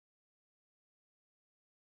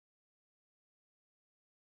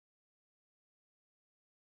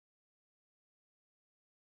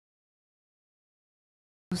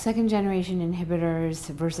Second generation inhibitors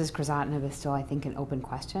versus crizotinib is still, I think, an open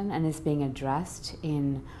question and is being addressed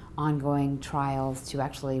in ongoing trials to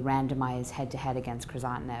actually randomize head-to-head against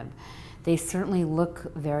crizotinib. They certainly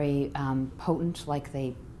look very potent like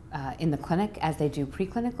they in the clinic as they do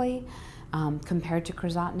preclinically compared to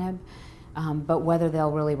crizotinib. But whether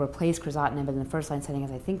they'll really replace crizotinib in the first-line setting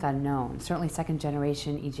is, I think, unknown. Certainly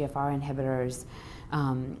second-generation EGFR inhibitors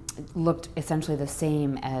looked essentially the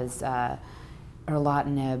same as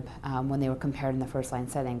erlotinib when they were compared in the first-line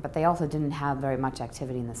setting, but they also didn't have very much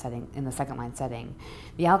activity in the second-line setting.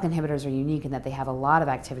 The ALK inhibitors are unique in that they have a lot of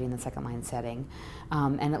activity in the second-line setting,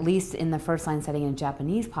 and at least in the first-line setting in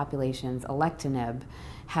Japanese populations, alectinib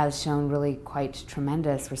has shown really quite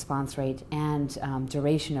tremendous response rate and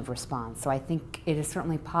duration of response. So I think it is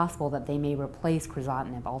certainly possible that they may replace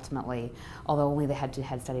crizotinib ultimately, although only the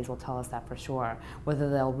head-to-head studies will tell us that for sure, whether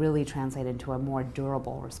they'll really translate into a more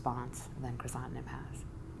durable response than crizotinib has.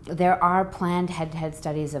 There are planned head-to-head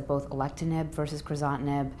studies of both alectinib versus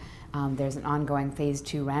crizotinib. There's an ongoing phase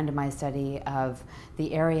 2 randomized study of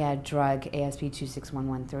the ARIAD drug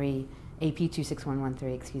AP26113,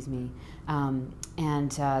 excuse me,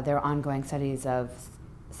 and there are ongoing studies of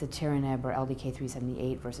Crizotinib or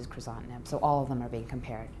LDK378 versus crizotinib. So all of them are being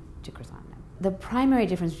compared to crizotinib. The primary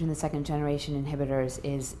difference between the second generation inhibitors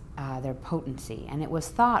is their potency, and it was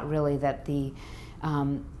thought really that the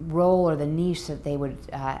role or the niche that they would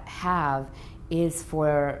have is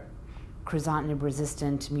for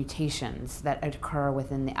crizotinib-resistant mutations that occur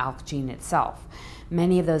within the ALK gene itself.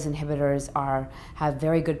 Many of those inhibitors have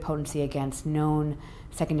very good potency against known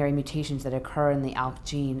secondary mutations that occur in the ALK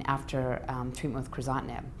gene after treatment with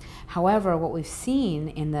crizotinib. However, what we've seen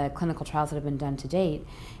in the clinical trials that have been done to date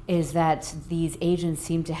is that these agents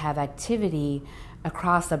seem to have activity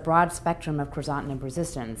across the broad spectrum of crizotinib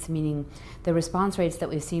resistance, meaning the response rates that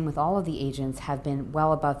we've seen with all of the agents have been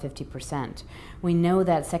well above 50%. We know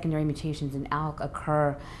that secondary mutations in ALK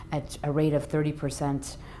occur at a rate of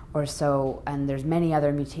 30% or so, and there's many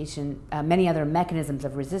other mechanisms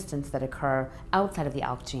of resistance that occur outside of the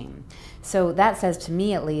ALK gene. So that says to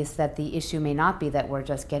me, at least, that the issue may not be that we're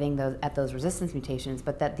just getting those resistance mutations,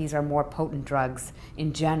 but that these are more potent drugs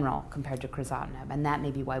in general compared to crizotinib, and that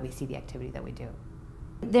may be why we see the activity that we do.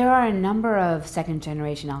 There are a number of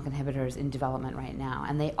second-generation ALK inhibitors in development right now,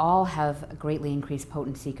 and they all have greatly increased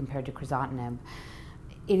potency compared to crizotinib.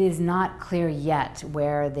 It is not clear yet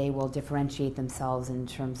where they will differentiate themselves in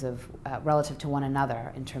terms of relative to one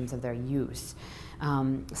another in terms of their use.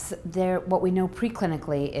 What we know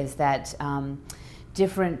preclinically is that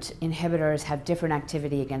different inhibitors have different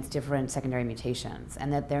activity against different secondary mutations,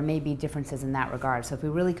 and that there may be differences in that regard. So if we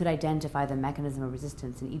really could identify the mechanism of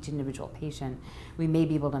resistance in each individual patient, we may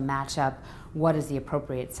be able to match up what is the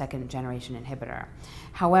appropriate second-generation inhibitor.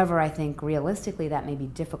 However, I think realistically that may be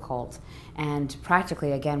difficult, and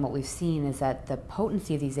practically, again, what we've seen is that the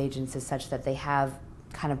potency of these agents is such that they have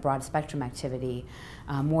kind of broad spectrum activity,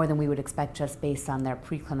 more than we would expect just based on their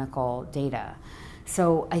preclinical data.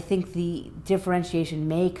 So I think the differentiation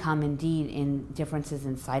may come indeed in differences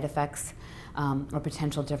in side effects or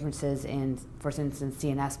potential differences in, for instance,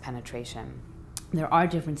 CNS penetration. There are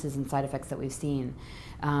differences in side effects that we've seen.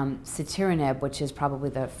 Crizotinib, which is probably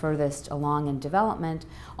the furthest along in development,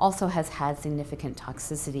 also has had significant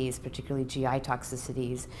toxicities, particularly GI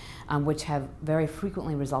toxicities, which have very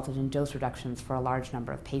frequently resulted in dose reductions for a large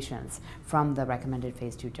number of patients from the recommended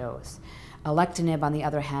phase 2 dose. Alectinib, on the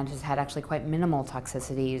other hand, has had actually quite minimal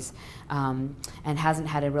toxicities and hasn't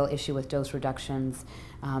had a real issue with dose reductions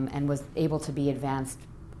and was able to be advanced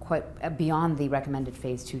quite beyond the recommended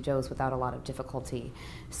phase 2 dose without a lot of difficulty.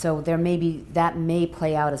 So that may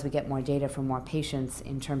play out as we get more data from more patients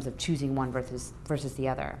in terms of choosing one versus the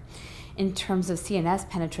other. In terms of CNS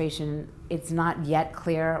penetration, it's not yet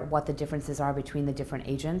clear what the differences are between the different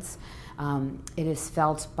agents. It is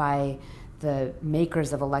felt by the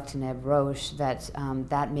makers of alectinib, Roche, that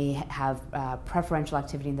that may have preferential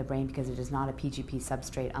activity in the brain because it is not a PGP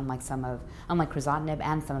substrate, unlike crizotinib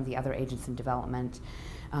and some of the other agents in development.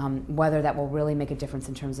 Whether that will really make a difference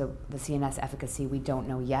in terms of the CNS efficacy, we don't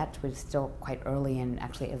know yet. We're still quite early in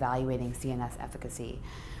actually evaluating CNS efficacy.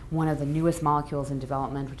 One of the newest molecules in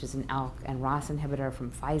development, which is an ALK and ROS inhibitor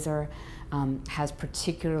from Pfizer, has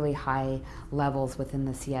particularly high levels within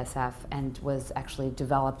the CSF and was actually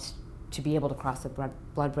developed to be able to cross the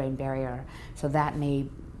blood-brain barrier. So that may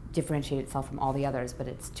differentiate itself from all the others, but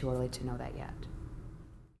it's too early to know that yet.